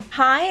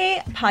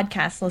Hi,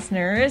 podcast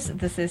listeners.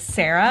 This is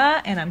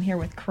Sarah, and I'm here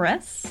with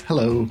Chris.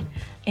 Hello.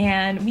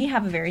 And we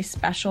have a very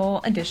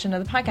special edition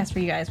of the podcast for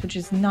you guys, which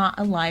is not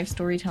a live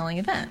storytelling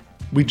event.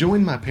 We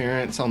joined my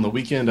parents on the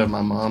weekend of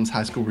my mom's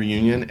high school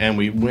reunion, and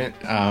we went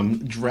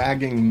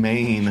dragging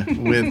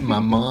Maine with my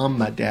mom,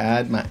 my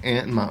dad, my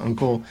aunt, and my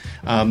uncle.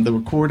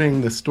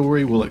 The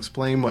story will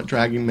explain what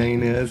dragging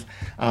Maine is,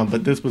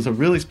 but this was a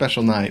really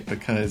special night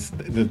because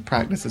the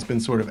practice has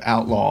been sort of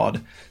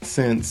outlawed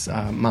since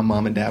my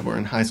mom and dad were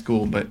in high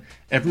school, but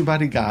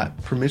everybody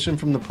got permission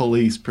from the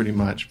police pretty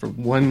much for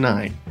one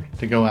night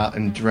to go out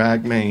and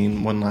drag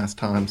Maine one last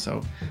time,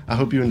 so I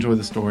hope you enjoy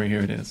the story.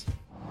 Here it is.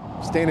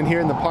 Standing here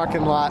in the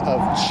parking lot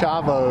of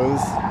Chavos,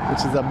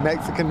 which is a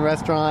Mexican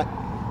restaurant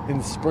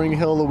in Spring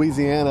Hill,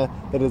 Louisiana,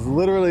 that is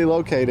literally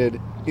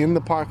located in the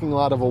parking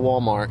lot of a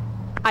Walmart.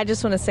 I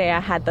just want to say I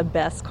had the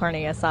best carne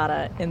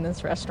asada in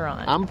this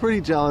restaurant. I'm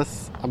pretty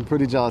jealous.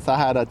 I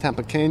had a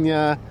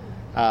Tampiqueña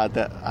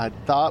that I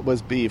thought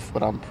was beef,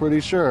 but I'm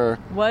pretty sure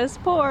was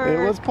pork.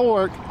 It was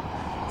pork.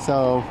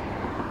 So,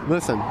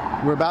 listen,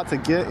 we're about to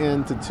get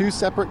into two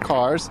separate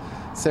cars.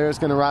 Sarah's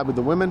going to ride with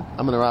the women.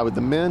 I'm going to ride with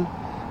the men.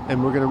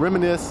 And we're going to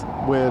reminisce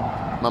with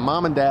my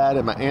mom and dad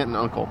and my aunt and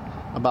uncle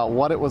about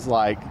what it was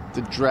like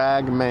to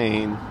drag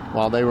Maine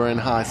while they were in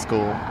high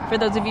school. For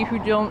those of you who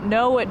don't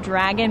know what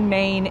dragging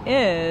Maine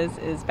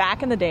is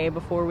back in the day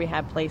before we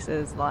had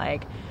places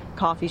like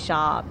coffee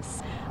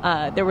shops.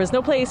 There was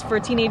no place for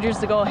teenagers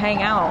to go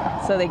hang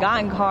out, so they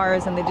got in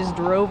cars and they just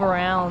drove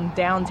around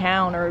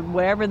downtown or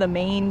wherever the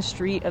main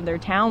street of their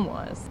town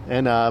was.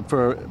 And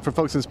for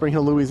folks in Spring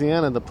Hill,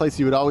 Louisiana, the place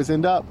you would always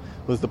end up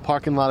was the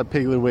parking lot of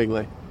Piggly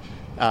Wiggly.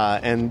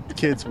 And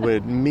kids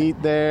would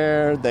meet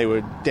there, they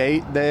would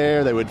date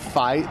there, they would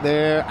fight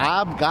there.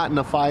 I've gotten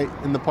a fight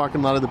in the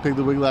parking lot of the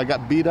Piggly Wiggly. I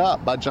got beat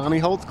up by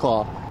Johnny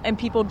Holtzclaw. And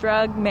people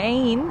drug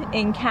Maine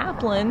in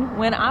Kaplan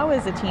when I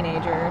was a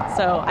teenager.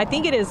 So I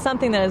think it is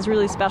something that is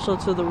really special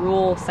to the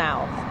rural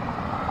South.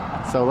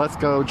 So let's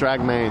go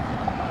drag Maine.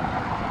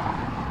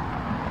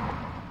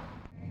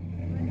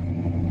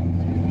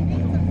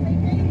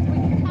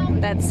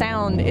 That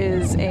sound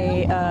is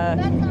a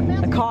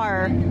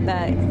car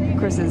that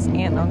Chris's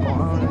aunt and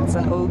uncle own. It's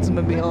an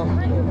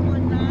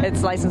Oldsmobile.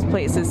 Its license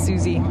plate says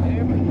Susie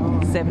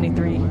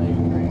 73.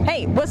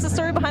 Hey, what's the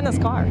story behind this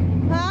car?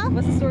 Huh?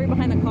 What's the story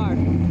behind the car?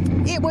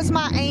 It was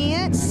my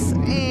aunt's,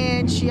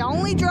 and she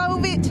only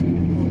drove it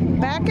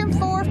back and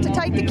forth to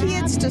take the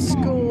kids to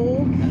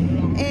school.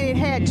 And it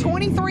had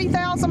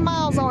 23,000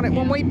 miles on it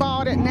when we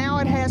bought it. Now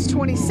it has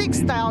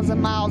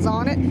 26,000 miles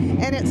on it,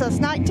 and it's a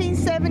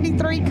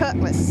 1973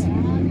 Cutlass.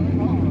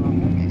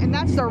 And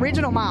that's the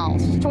original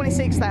miles,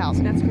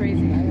 26,000. That's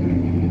crazy.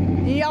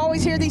 You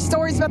always hear these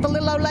stories about the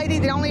little old lady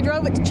that only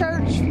drove it to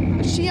church.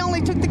 She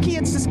only took the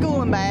kids to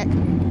school and back.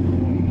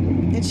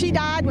 And she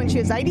died when she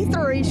was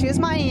 83. She was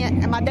my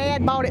aunt, and my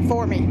dad bought it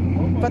for me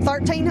for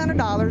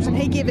 $1,300, and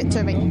he gave it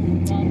to me.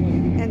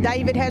 And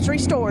David has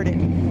restored it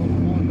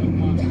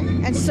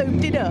and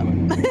souped it up.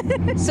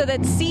 So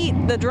that seat,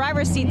 the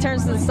driver's seat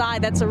turns to the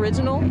side, that's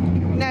original?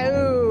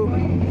 No,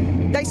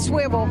 they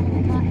swivel.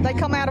 They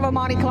come out of a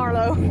Monte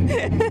Carlo.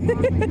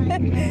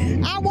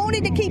 I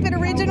wanted to keep it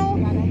original.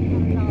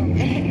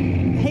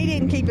 He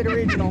didn't keep it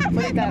original.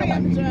 Put it that way.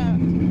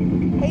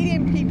 He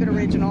didn't keep it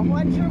original.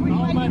 But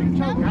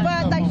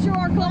they sure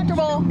are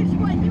comfortable. All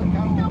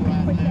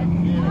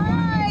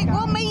right,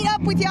 we'll meet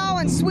up with y'all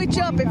and switch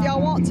up if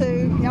y'all want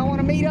to. Y'all want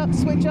to meet up,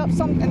 switch up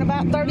something in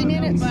about 30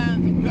 minutes?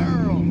 Find the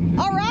girl.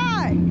 All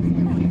right.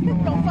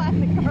 Go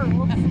find the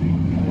girl.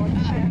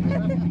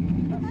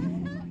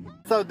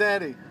 So,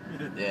 Daddy,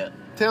 Yeah.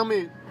 tell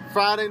me,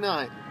 Friday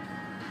night,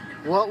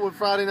 what would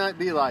Friday night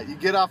be like? You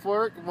get off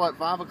work,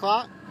 5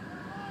 o'clock?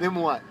 Then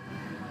what?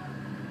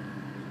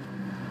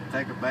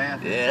 Take a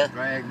bath, Yeah.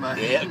 drag my...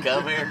 Yeah,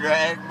 come here and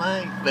drag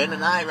me. Spend the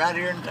night right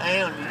here in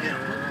town.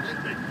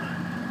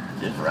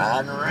 You just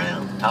riding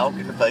around,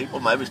 talking to people,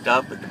 maybe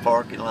stop at the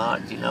parking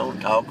lot,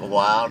 and talk a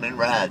while and then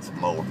ride some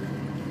more.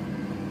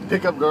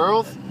 Pick up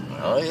girls?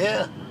 Oh,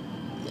 yeah.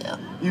 Yeah.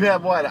 You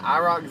had what, an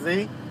IROC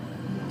Z?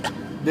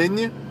 Didn't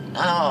you?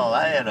 Oh,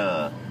 I had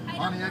a...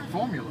 Pontiac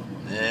Formula.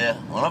 Yeah,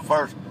 when I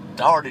first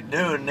started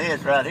doing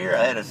this right here,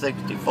 I had a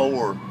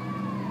 64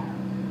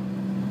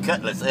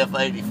 Cutlass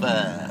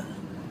F85.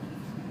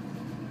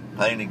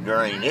 Painted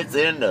green. It's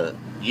in the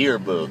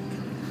yearbook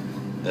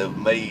of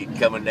me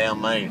coming down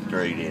Main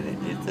Street in it.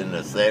 It's in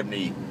the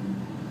 70,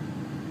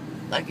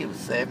 I think it was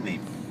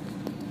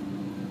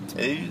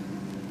 72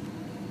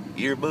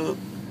 yearbook.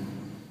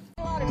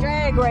 A lot of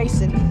drag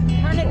racing.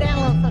 Turn it down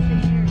a little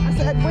something. I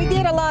said we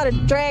did a lot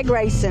of drag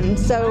racing.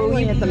 So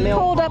you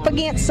pulled up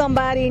against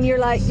somebody and you're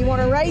like, you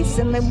want to race?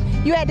 And then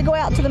you had to go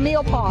out to the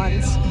mill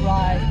ponds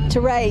to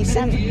race.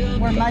 And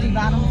Where Muddy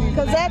Bottoms is.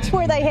 because that's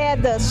where they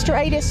had the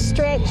straightest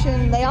stretch,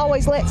 and they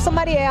always let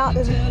somebody out.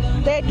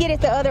 They'd get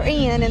at the other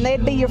end, and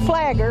they'd be your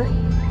flagger,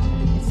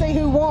 see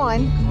who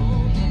won.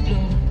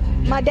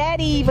 My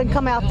daddy even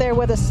come out there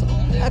with us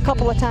a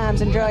couple of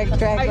times and drag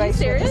Are you race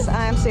serious? with us.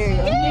 I am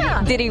serious.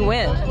 Yeah. Did he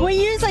win? We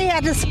usually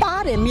had to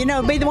spot him,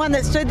 be the one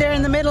that stood there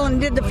in the middle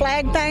and did the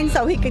flag thing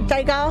so he could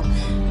take off.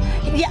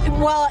 Yeah,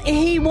 well,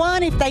 he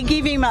won if they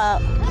give him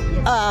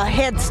a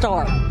head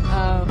start.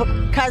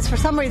 Because for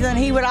some reason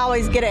he would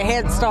always get a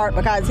head start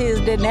because his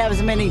didn't have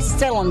as many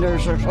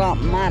cylinders or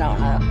something. I don't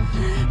know.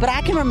 But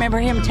I can remember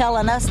him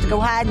telling us to go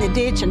hide in the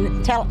ditch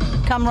and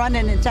come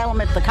running and tell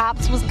him if the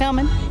cops was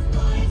coming.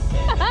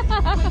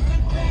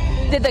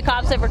 Did the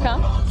cops ever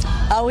come?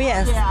 Oh,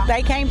 yes. Yeah.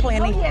 They came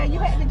plenty. Oh, yeah, you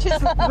had to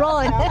just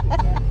run.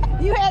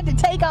 You had to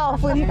take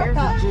off when you got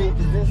caught.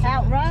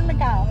 Outrun the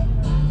cop.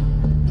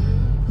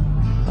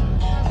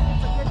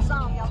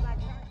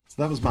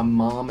 So that was my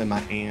mom and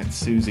my aunt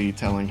Susie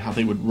telling how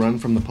they would run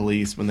from the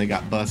police when they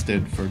got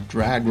busted for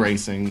drag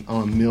racing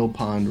on Mill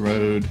Pond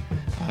Road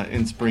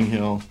in Spring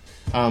Hill.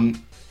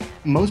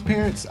 Most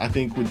parents, I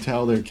think, would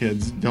tell their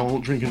kids,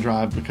 don't drink and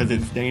drive because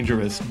it's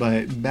dangerous.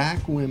 But back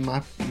when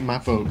my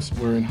folks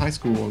were in high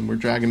school and were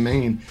dragging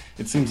Maine,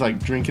 it seems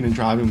like drinking and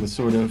driving was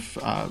sort of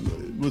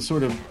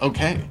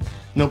okay.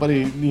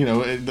 Nobody,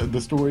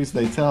 the stories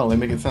they tell, they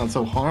make it sound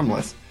so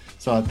harmless.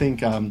 So I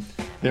think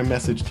their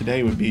message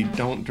today would be,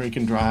 don't drink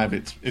and drive.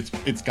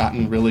 It's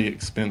gotten really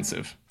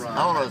expensive.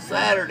 On a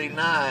Saturday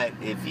night,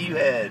 if you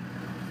had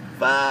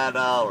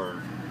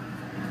 $5,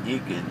 you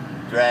could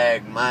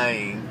drag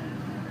Maine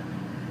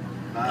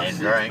and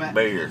drink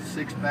beer.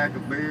 6-pack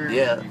of beer.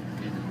 Yeah.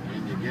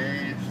 And your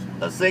gas.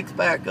 A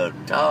 6-pack of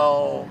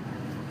tall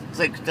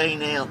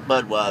 16-ounce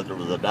Budweiser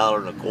was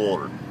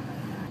 $1.25.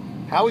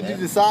 How would you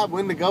decide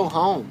when to go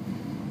home?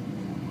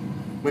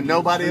 When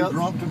nobody Too else?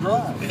 drunk to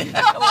drive. Too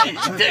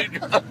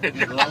drunk to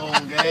drive. Low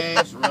on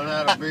gas, run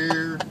out of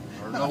beer,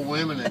 or no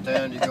women in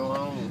town, you go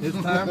home. It's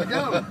time to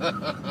go.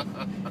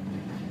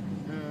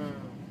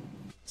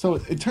 So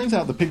it turns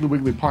out the Piggly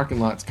Wiggly parking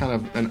lot's kind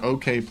of an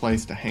okay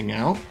place to hang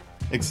out,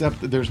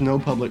 except that there's no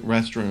public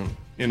restroom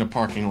in a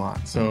parking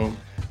lot. So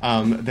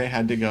they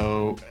had to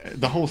go,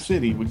 the whole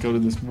city would go to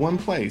this one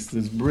place,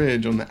 this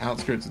bridge on the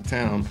outskirts of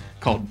town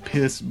called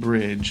Piss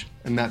Bridge,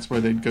 and that's where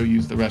they'd go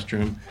use the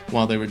restroom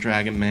while they were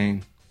dragging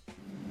Maine.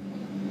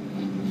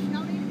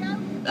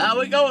 Now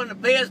we going to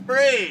Piss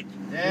Bridge.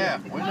 Yeah,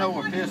 we know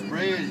where Piss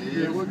Bridge is.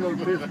 Yeah, we'll go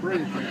to Piss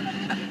Bridge.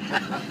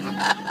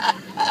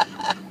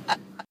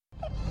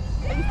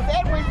 He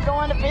said we was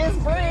going to Piss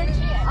Bridge.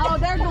 Oh,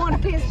 they're going to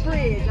Piss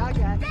Bridge. I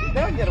got you.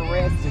 They'll get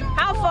arrested.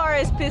 How far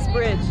is Piss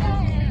Bridge?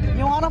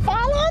 You want to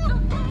follow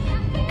them?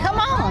 Come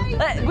on.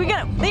 Let's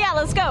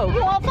go.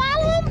 You want to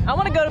follow them? I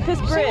want to go to Piss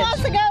Bridge. She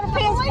wants to go to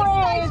Piss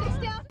Bridge.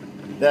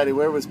 Daddy,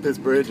 where was Piss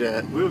Bridge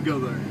at? We'll go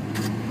there.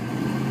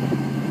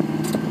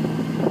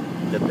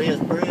 The Piss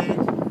Bridge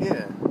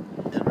Yeah.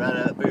 is right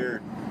up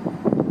here.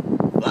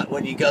 Like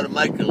when you go to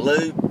make a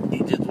loop,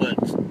 you just went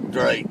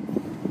straight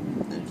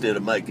instead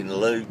of making a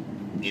loop.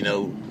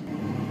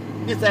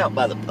 It's out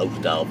by the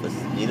post office.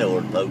 You know where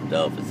the post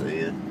office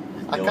is.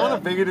 I kind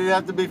of figured it'd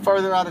have to be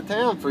further out of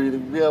town for you to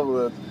be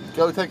able to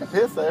go take a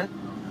piss there.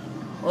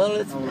 Well,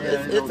 it's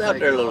out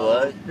there a little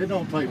way. It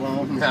don't take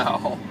long.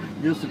 No.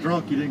 Just a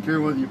drunk, you didn't care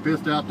whether you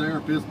pissed out there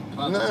or pissed.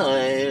 No,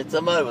 if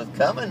somebody was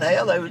coming,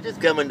 hell, they were just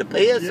coming to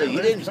piss, so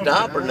you didn't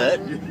stop or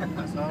nothing.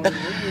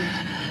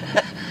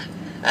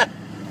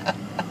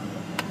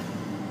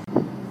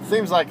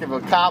 Seems like if a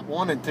cop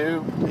wanted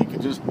to, he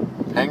could just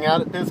hang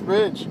out at Piss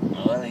Bridge.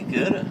 Well, he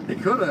could have.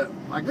 It could have.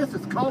 I guess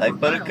it's culvert. They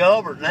put a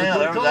culvert now.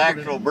 There was an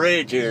actual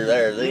bridge here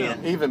there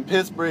then. Even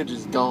Piss Bridge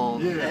is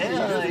gone. Yeah,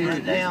 Hell, they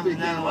went down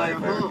away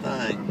from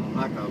everything.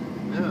 Like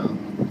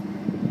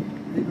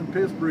even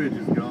Piss Bridge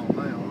is gone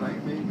now.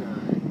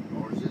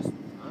 Or is this?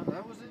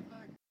 That was it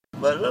back.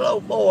 But a little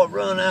old boy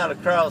run out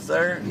across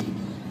there,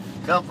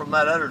 come from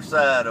that other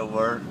side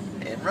over,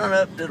 and run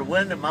up to the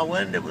window. My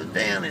window was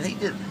down, and he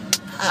just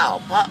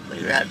popped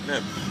me right in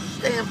the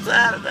damn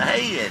side of the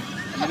head.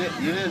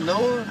 You didn't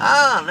know him?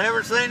 I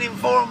never seen him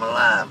before in my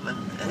life, and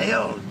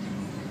hell,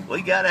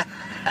 we got out.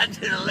 I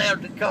just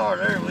left the car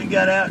there, and we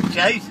got out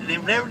chasing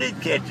him. Never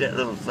did catch that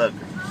little sucker.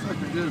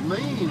 Sucker just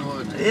mean,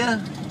 wasn't it?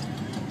 Yeah,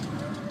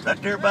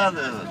 right there by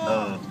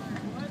the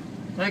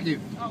Thank you.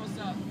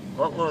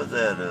 what was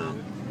that?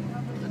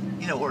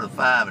 You know where the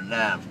 5 and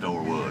dime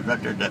store was?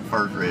 Right there at that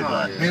first red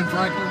light. Ben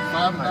Franklin,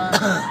 5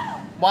 and 9.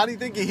 Why do you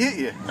think he hit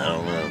you? I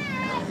don't know.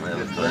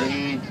 Just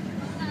mean.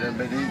 Done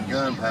been eating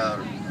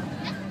gunpowder.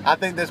 I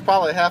think there's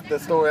probably half the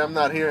story I'm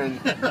not hearing.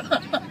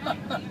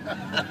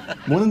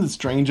 One of the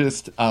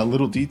strangest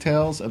little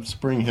details of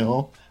Spring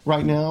Hill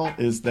right now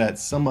is that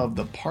some of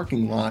the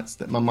parking lots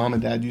that my mom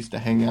and dad used to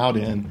hang out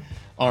in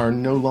are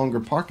no longer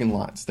parking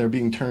lots. They're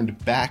being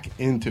turned back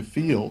into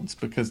fields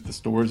because the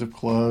stores have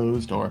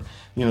closed or,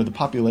 the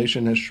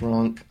population has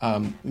shrunk.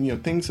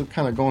 Things have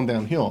kind of gone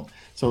downhill.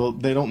 So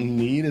they don't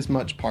need as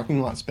much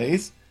parking lot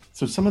space.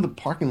 So some of the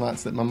parking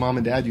lots that my mom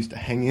and dad used to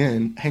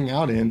hang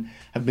out in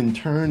have been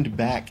turned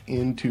back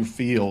into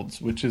fields,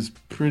 which is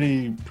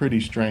pretty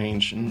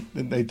strange. And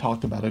they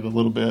talked about it a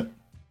little bit.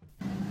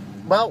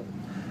 Well,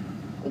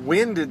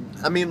 because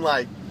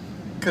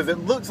it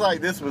looks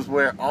like this was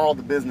where all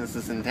the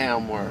businesses in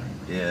town were.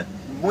 Yeah.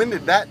 when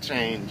did that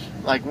change?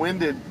 Like, when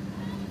did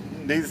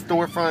these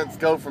storefronts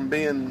go from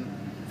being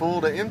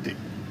full to empty?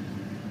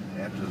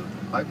 After the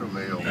paper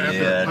mill.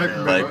 Yeah,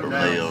 the paper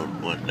mill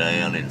went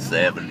down in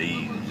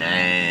 79,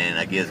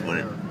 I guess, when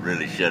it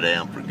really shut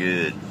down for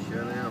good.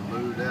 Shut down,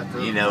 moved out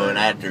to You know, and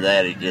after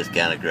that, it just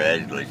kind of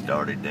gradually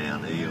started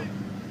downhill.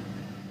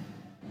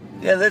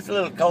 Yeah, this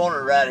little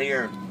corner right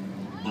here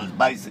was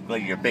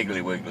basically your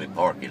Piggly Wiggly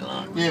parking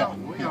lot. Yeah,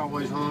 we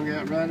always hung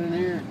out right in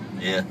here.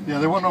 Yeah. Yeah,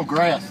 there wasn't no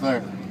grass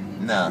there.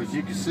 No. Because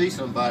you could see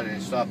somebody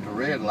that stopped a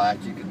red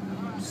light, you could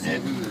see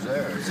who was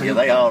there. Yeah,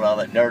 they hauled all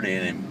that dirt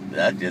in, and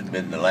that's just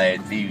been the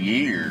last few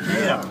years.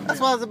 Yeah. That's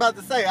what I was about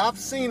to say. I've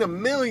seen a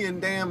million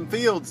damn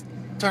fields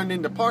turned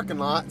into parking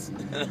lots.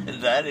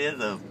 That is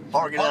a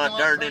parking lot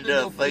turned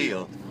into a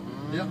field.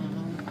 Yep.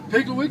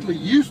 Piggly Wiggly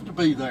used to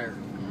be there,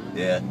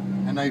 Yeah.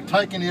 and they've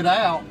taken it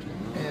out.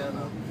 And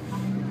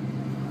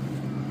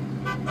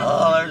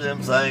Oh, there's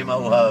them same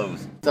old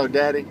hoes. So,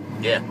 Daddy,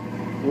 Yeah.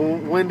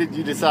 when did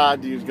you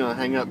decide you was going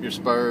to hang up your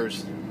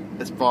spurs?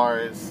 As far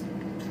as,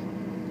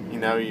 you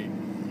know, you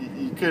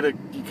could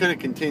have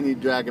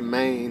continued dragging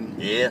Maine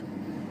Yeah.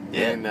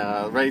 Yeah.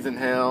 and raising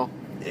hell,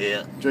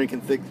 Yeah.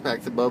 drinking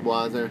 6-packs of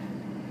Budweiser,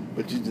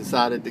 but you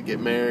decided to get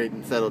married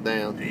and settle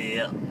down.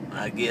 Yeah.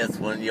 I guess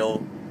when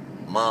your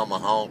mama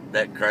honked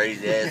that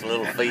crazy ass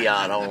little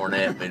Fiat horn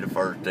at me the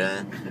first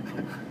time,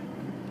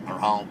 or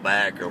honked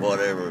back, or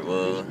whatever it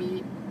was.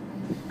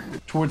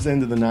 Towards the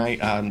end of the night,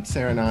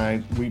 Sarah and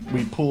I, we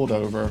pulled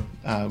over.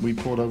 We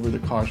pulled over the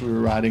cars we were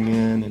riding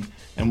in,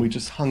 and we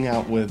just hung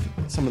out with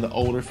some of the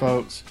older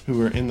folks who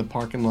were in the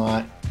parking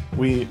lot.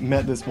 We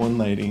met this one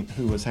lady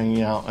who was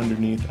hanging out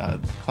underneath a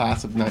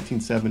class of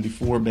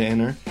 1974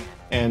 banner,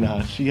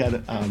 and she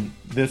had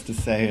this to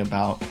say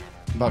about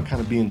kind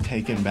of being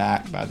taken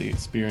back by the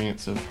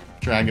experience of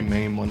dragging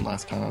Maine one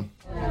last time.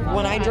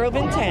 When I drove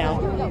in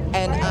town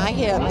and I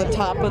hit the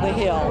top of the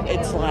hill,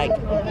 it's like,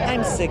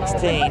 I'm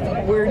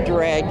 16, we're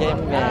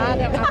dragging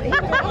Maine.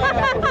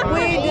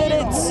 We did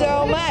it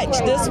so much.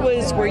 This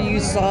was where you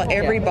saw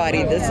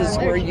everybody. This is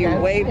where you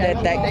waved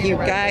at that cute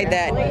guy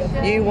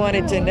that you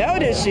wanted to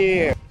notice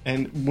you.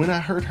 And when I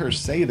heard her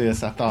say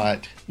this, I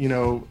thought, you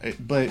know,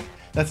 but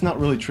that's not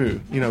really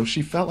true. You know,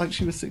 she felt like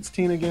she was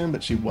 16 again,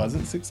 but she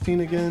wasn't 16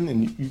 again,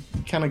 and you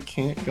kind of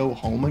can't go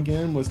home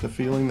again was the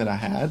feeling that I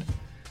had.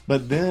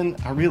 But then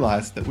I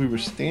realized that we were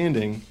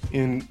standing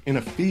in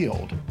a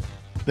field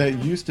that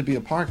used to be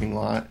a parking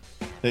lot,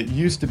 that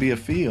used to be a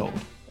field.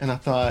 And I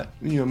thought,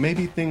 you know,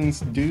 maybe things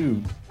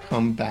do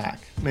come back.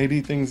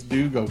 Maybe things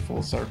do go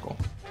full circle.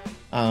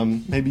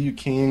 Maybe you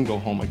can go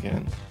home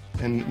again.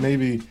 And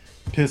maybe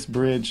Piss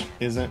Bridge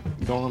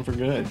isn't going for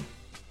good.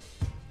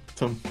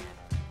 So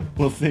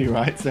we'll see,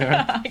 right,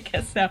 Sarah? I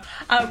guess so.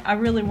 I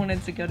really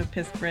wanted to go to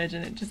Piss Bridge,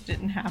 and it just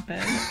didn't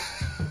happen.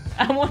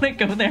 I want to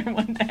go there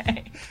one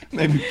day.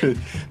 Maybe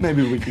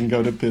we can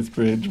go to Piss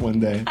Bridge one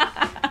day.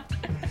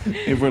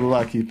 If we're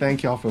lucky.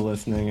 Thank y'all for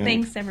listening.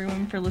 Thanks,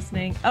 everyone, for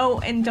listening. Oh,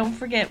 and don't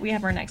forget, we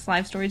have our next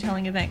live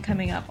storytelling event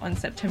coming up on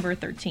September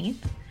 13th.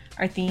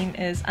 Our theme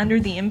is Under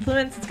the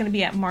Influence. It's going to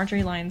be at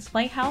Marjorie Lyons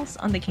Playhouse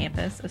on the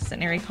campus of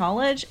Centenary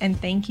College. And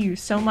thank you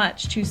so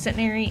much to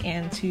Centenary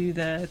and to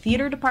the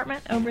theater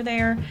department over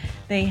there.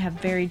 They have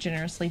very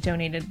generously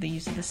donated the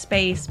use of the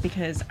space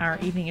because our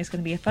evening is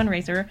going to be a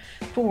fundraiser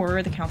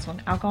for the Council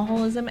on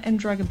Alcoholism and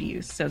Drug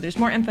Abuse. So there's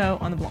more info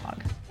on the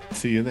blog.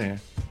 See you there.